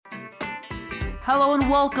Hello and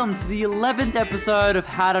welcome to the 11th episode of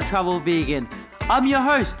How to Travel Vegan. I'm your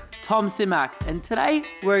host, Tom Simak, and today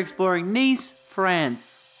we're exploring Nice,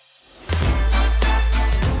 France.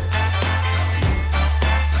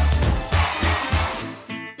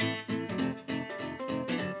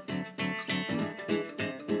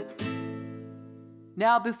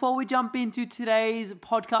 Now, before we jump into today's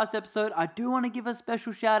podcast episode, I do want to give a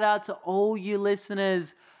special shout out to all you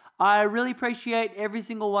listeners. I really appreciate every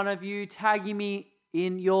single one of you tagging me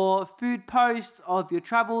in your food posts of your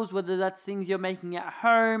travels, whether that's things you're making at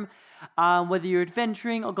home, whether you're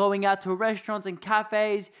adventuring or going out to restaurants and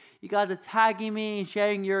cafes. You guys are tagging me and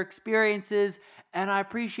sharing your experiences, and I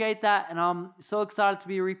appreciate that, and I'm so excited to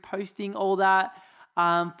be reposting all that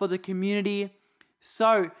for the community.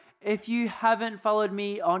 So, if you haven't followed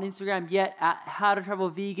me on Instagram yet at How to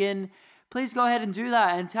Travel Vegan, please go ahead and do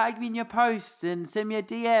that and tag me in your posts and send me a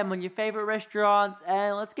DM on your favorite restaurants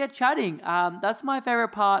and let's get chatting. That's my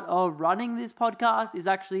favorite part of running this podcast, is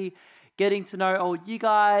actually getting to know all you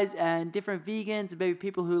guys and different vegans and maybe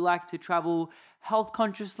people who like to travel health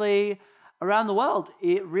consciously around the world.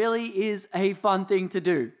 It really is a fun thing to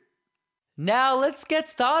do. Now let's get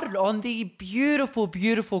started on the beautiful,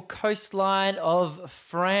 beautiful coastline of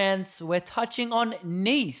France. We're touching on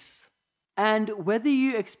Nice. And whether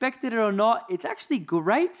you expected it or not, it's actually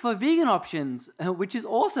great for vegan options, which is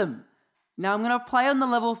awesome. Now I'm going to play on the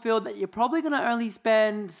level field that you're probably going to only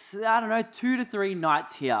spend, 2 to 3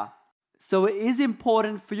 nights here. So it is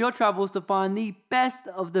important for your travels to find the best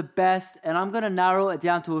of the best, and I'm going to narrow it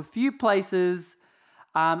down to a few places.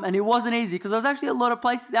 And it wasn't easy because there's actually a lot of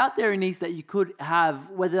places out there in Nice that you could have,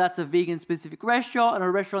 whether that's a vegan specific restaurant or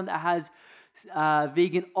a restaurant that has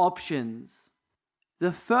vegan options.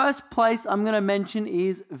 The first place I'm going to mention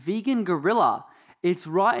is Vegan Gorilla. It's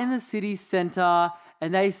right in the city center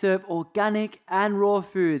and they serve organic and raw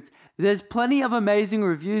foods. There's plenty of amazing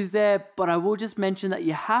reviews there, but I will just mention that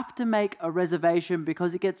you have to make a reservation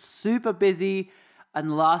because it gets super busy and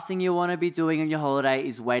the last thing you want to be doing on your holiday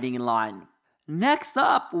is waiting in line. Next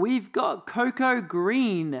up, we've got Coco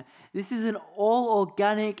Green. This is an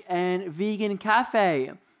all-organic and vegan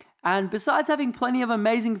cafe. And besides having plenty of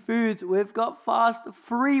amazing foods, we've got fast,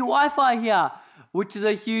 free Wi-Fi here, which is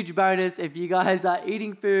a huge bonus if you guys are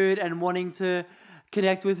eating food and wanting to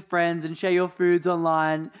connect with friends and share your foods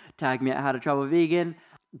online. Tag me at How to Travel Vegan.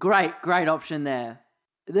 Great option there.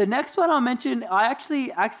 The next one I'll mention, I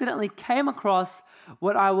actually accidentally came across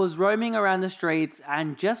when I was roaming around the streets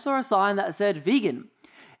and just saw a sign that said vegan.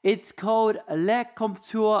 It's called Le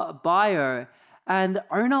Comptoir Bio, and the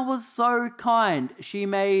owner was so kind. She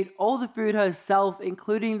made all the food herself,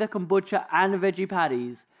 including the kombucha and veggie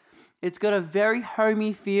patties. It's got a very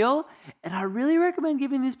homey feel, and I really recommend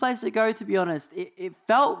giving this place a go, to be honest. It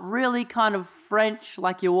felt really kind of French,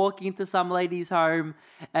 like you're walking into some lady's home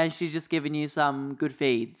and she's just giving you some good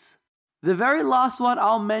feeds. The very last one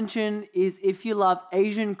I'll mention is if you love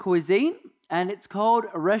Asian cuisine, and it's called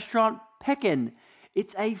Restaurant Pekin.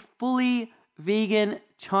 It's a fully vegan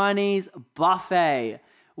Chinese buffet,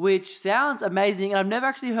 which sounds amazing. And I've never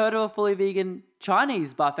actually heard of a fully vegan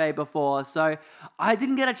Chinese buffet before, so I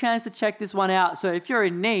didn't get a chance to check this one out. So if you're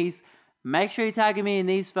in Nice, make sure you tag me in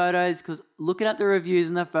these photos because looking at the reviews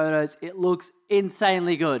and the photos, it looks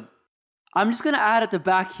insanely good. I'm just going to add at the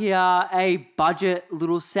back here a budget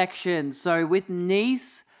little section. So with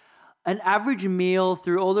Nice, an average meal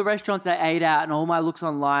through all the restaurants I ate at and all my looks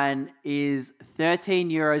online is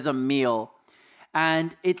 €13 a meal.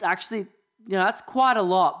 And it's actually, that's quite a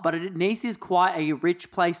lot, but Nice is quite a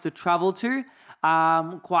rich place to travel to,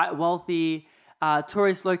 quite wealthy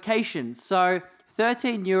tourist location. So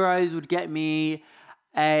 €13 would get me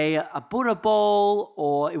a Buddha bowl,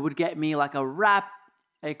 or it would get me like a wrap.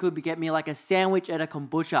 It could get me like a sandwich and a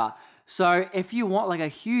kombucha. So if you want like a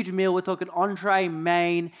huge meal, we're talking entree,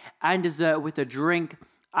 main, and dessert with a drink,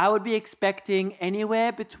 I would be expecting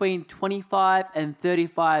anywhere between 25 and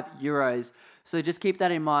 €35. So just keep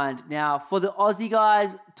that in mind. Now, for the Aussie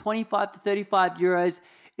guys, 25 to €35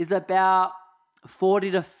 is about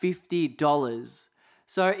 $40 to $50.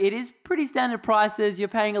 So it is pretty standard prices. You're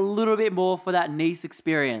paying a little bit more for that Nice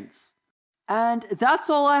experience. And that's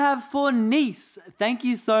all I have for Nice. Thank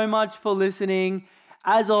you so much for listening.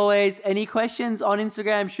 As always, any questions on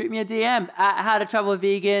Instagram, shoot me a DM at How to Travel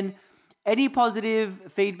Vegan. Any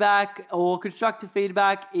positive feedback or constructive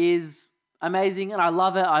feedback is amazing and I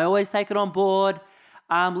love it. I always take it on board.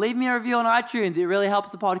 Leave me a review on iTunes. It really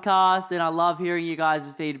helps the podcast and I love hearing you guys'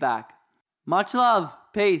 feedback. Much love.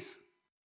 Peace.